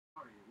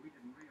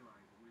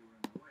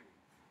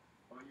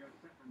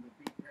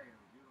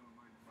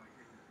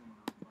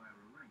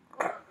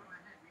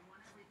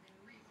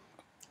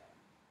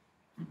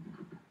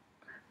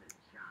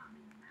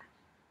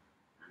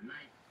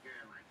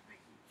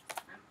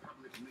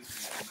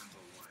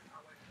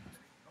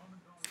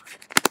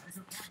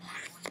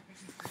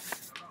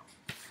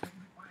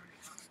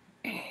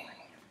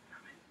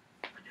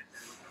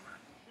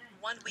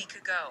1 week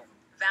ago,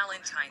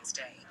 Valentine's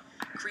Day,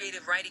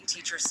 creative writing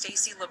teacher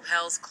Stacy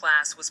Lapel's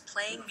class was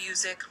playing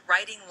music,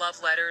 writing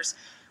love letters,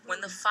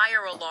 when the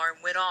fire alarm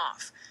went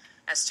off.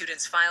 As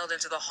students filed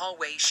into the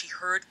hallway, she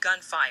heard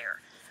gunfire.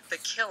 The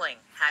killing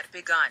had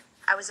begun.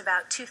 I was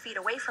about 2 feet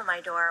away from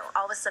my door.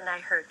 All of a sudden, I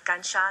heard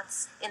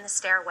gunshots in the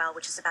stairwell,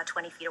 which is about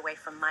 20 feet away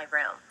from my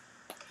room.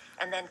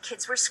 And then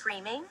kids were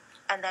screaming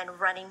and then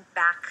running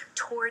back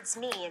towards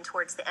me and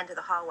towards the end of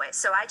the hallway.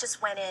 So I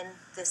just went in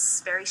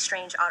this very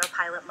strange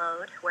autopilot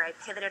mode where I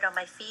pivoted on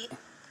my feet.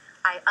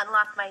 I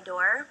unlocked my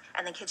door,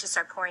 and then kids just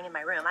started pouring in my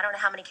room. I don't know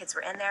how many kids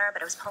were in there,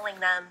 but I was pulling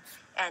them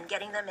and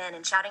getting them in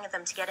and shouting at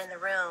them to get in the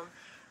room.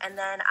 And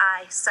then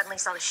I suddenly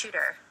saw the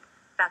shooter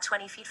about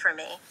 20 feet from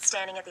me,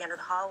 standing at the end of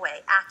the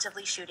hallway,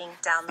 actively shooting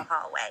down the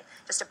hallway,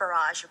 just a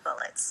barrage of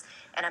bullets.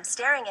 And I'm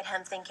staring at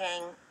him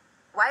thinking,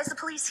 why is the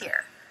police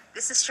here?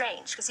 This is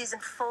strange, because he's in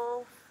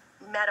full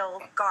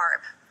metal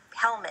garb,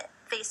 helmet,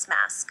 face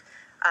mask,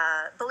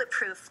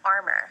 bulletproof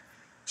armor,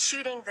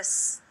 shooting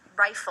this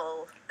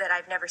rifle that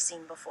I've never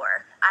seen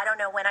before. I don't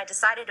know when I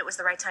decided it was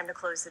the right time to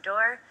close the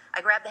door.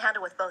 I grabbed the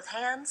handle with both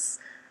hands,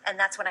 and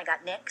that's when I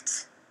got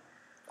nicked,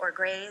 or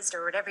grazed,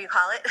 or whatever you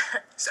call it.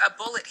 So a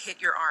bullet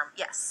hit your arm?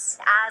 Yes.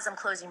 As I'm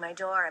closing my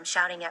door, I'm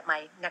shouting at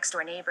my next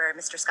door neighbor,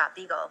 Mr. Scott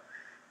Beagle,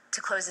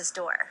 to close his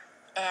door.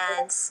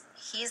 And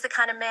he's the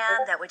kind of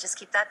man that would just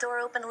keep that door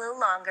open a little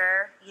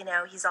longer. You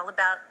know, he's all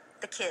about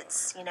the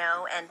kids, you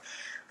know,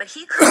 but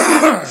he couldn't see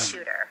the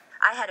shooter.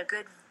 I had a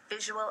good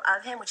visual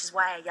of him, which is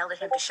why I yelled at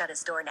him to shut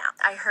his door now.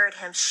 I heard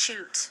him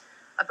shoot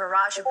a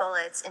barrage of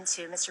bullets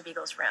into Mr.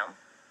 Beagle's room.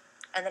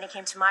 And then he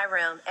came to my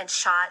room and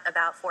shot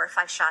about 4 or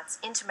 5 shots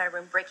into my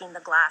room, breaking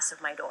the glass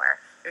of my door.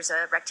 There's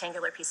a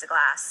rectangular piece of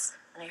glass,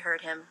 and I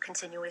heard him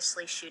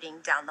continuously shooting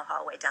down the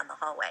hallway.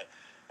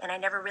 And I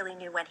never really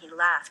knew when he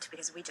left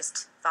because we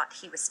just thought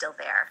he was still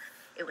there.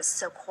 It was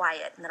so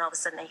quiet, and then all of a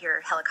sudden I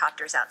hear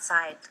helicopters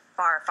outside,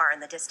 far, far in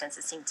the distance,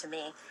 it seemed to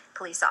me.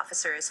 Police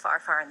officers far,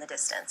 far in the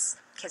distance.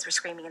 Kids were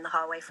screaming in the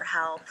hallway for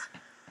help.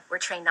 We're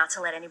trained not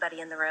to let anybody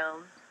in the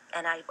room.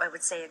 And I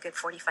would say a good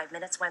 45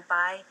 minutes went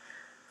by,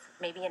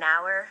 maybe an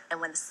hour,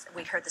 and when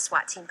we heard the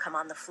SWAT team come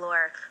on the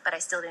floor, but I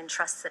still didn't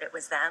trust that it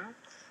was them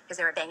because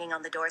they were banging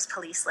on the doors.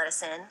 Police let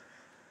us in.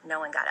 No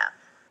one got up.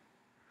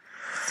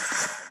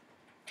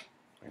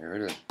 Here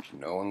it is.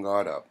 No one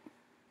got up.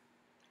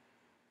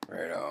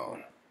 Right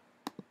on.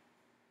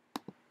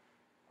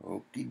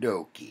 Okie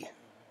dokie.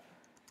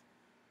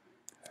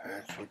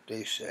 That's what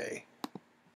they say.